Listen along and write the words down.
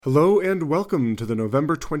Hello and welcome to the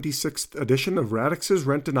November 26th edition of Radix's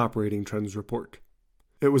Rent and Operating Trends Report.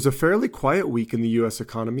 It was a fairly quiet week in the U.S.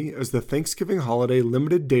 economy as the Thanksgiving holiday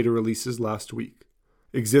limited data releases last week.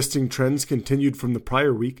 Existing trends continued from the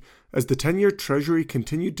prior week as the 10-year Treasury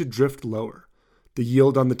continued to drift lower. The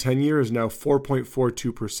yield on the 10-year is now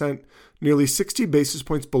 4.42%, nearly 60 basis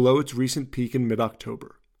points below its recent peak in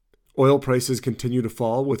mid-October. Oil prices continue to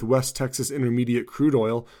fall, with West Texas Intermediate crude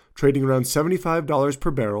oil trading around $75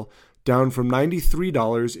 per barrel, down from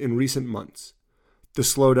 $93 in recent months. The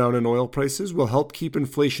slowdown in oil prices will help keep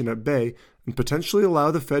inflation at bay and potentially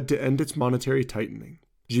allow the Fed to end its monetary tightening.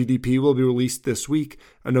 GDP will be released this week,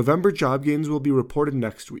 and November job gains will be reported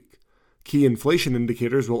next week. Key inflation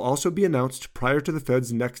indicators will also be announced prior to the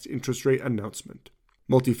Fed's next interest rate announcement.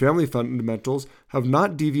 Multifamily fundamentals have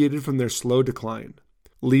not deviated from their slow decline.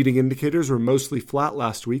 Leading indicators were mostly flat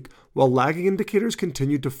last week, while lagging indicators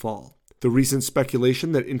continued to fall. The recent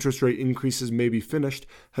speculation that interest rate increases may be finished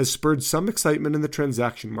has spurred some excitement in the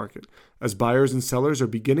transaction market, as buyers and sellers are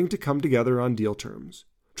beginning to come together on deal terms.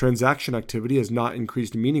 Transaction activity has not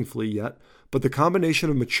increased meaningfully yet, but the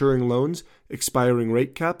combination of maturing loans, expiring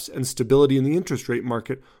rate caps, and stability in the interest rate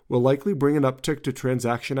market will likely bring an uptick to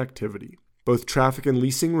transaction activity. Both traffic and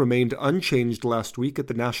leasing remained unchanged last week at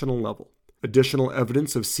the national level. Additional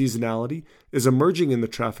evidence of seasonality is emerging in the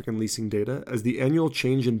traffic and leasing data as the annual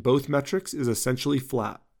change in both metrics is essentially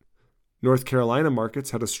flat. North Carolina markets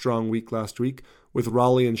had a strong week last week, with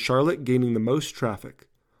Raleigh and Charlotte gaining the most traffic.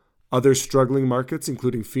 Other struggling markets,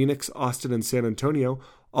 including Phoenix, Austin, and San Antonio,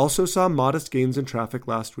 also saw modest gains in traffic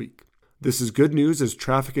last week. This is good news as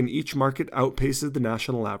traffic in each market outpaces the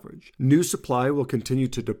national average. New supply will continue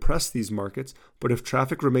to depress these markets, but if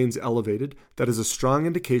traffic remains elevated, that is a strong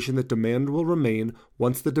indication that demand will remain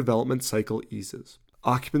once the development cycle eases.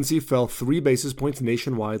 Occupancy fell 3 basis points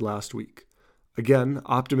nationwide last week. Again,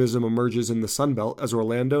 optimism emerges in the Sun Belt as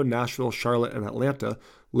Orlando, Nashville, Charlotte, and Atlanta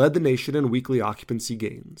led the nation in weekly occupancy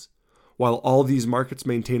gains. While all these markets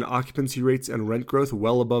maintain occupancy rates and rent growth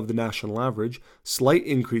well above the national average, slight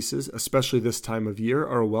increases, especially this time of year,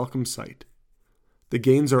 are a welcome sight. The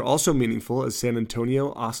gains are also meaningful as San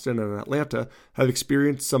Antonio, Austin, and Atlanta have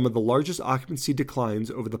experienced some of the largest occupancy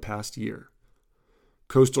declines over the past year.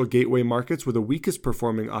 Coastal gateway markets were the weakest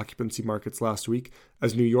performing occupancy markets last week,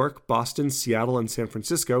 as New York, Boston, Seattle, and San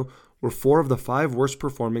Francisco were 4 of the 5 worst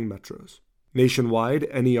performing metros. Nationwide,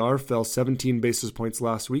 NER fell 17 basis points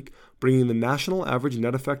last week, bringing the national average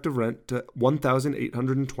net effective rent to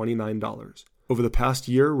 $1,829. Over the past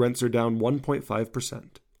year, rents are down 1.5%.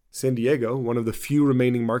 San Diego, one of the few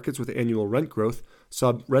remaining markets with annual rent growth,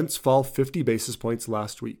 saw rents fall 50 basis points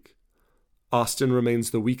last week. Austin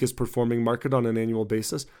remains the weakest performing market on an annual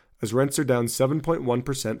basis, as rents are down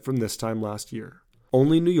 7.1% from this time last year.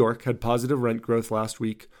 Only New York had positive rent growth last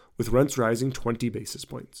week, with rents rising 20 basis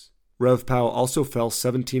points. RevPAR also fell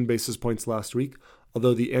 17 basis points last week,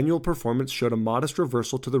 although the annual performance showed a modest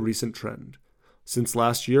reversal to the recent trend. Since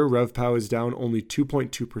last year, RevPAR is down only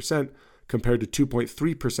 2.2% compared to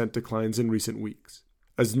 2.3% declines in recent weeks.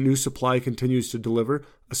 As new supply continues to deliver,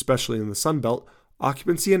 especially in the Sun Belt,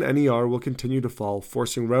 occupancy and NER will continue to fall,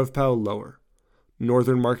 forcing RevPAR lower.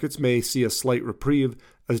 Northern markets may see a slight reprieve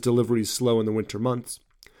as deliveries slow in the winter months.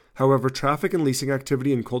 However, traffic and leasing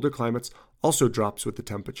activity in colder climates also drops with the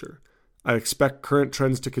temperature. I expect current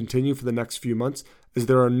trends to continue for the next few months as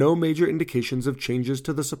there are no major indications of changes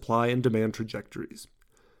to the supply and demand trajectories.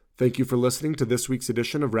 Thank you for listening to this week's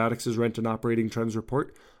edition of Radix's Rent and Operating Trends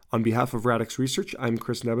Report. On behalf of Radix Research, I'm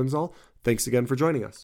Chris Nebenzahl. Thanks again for joining us.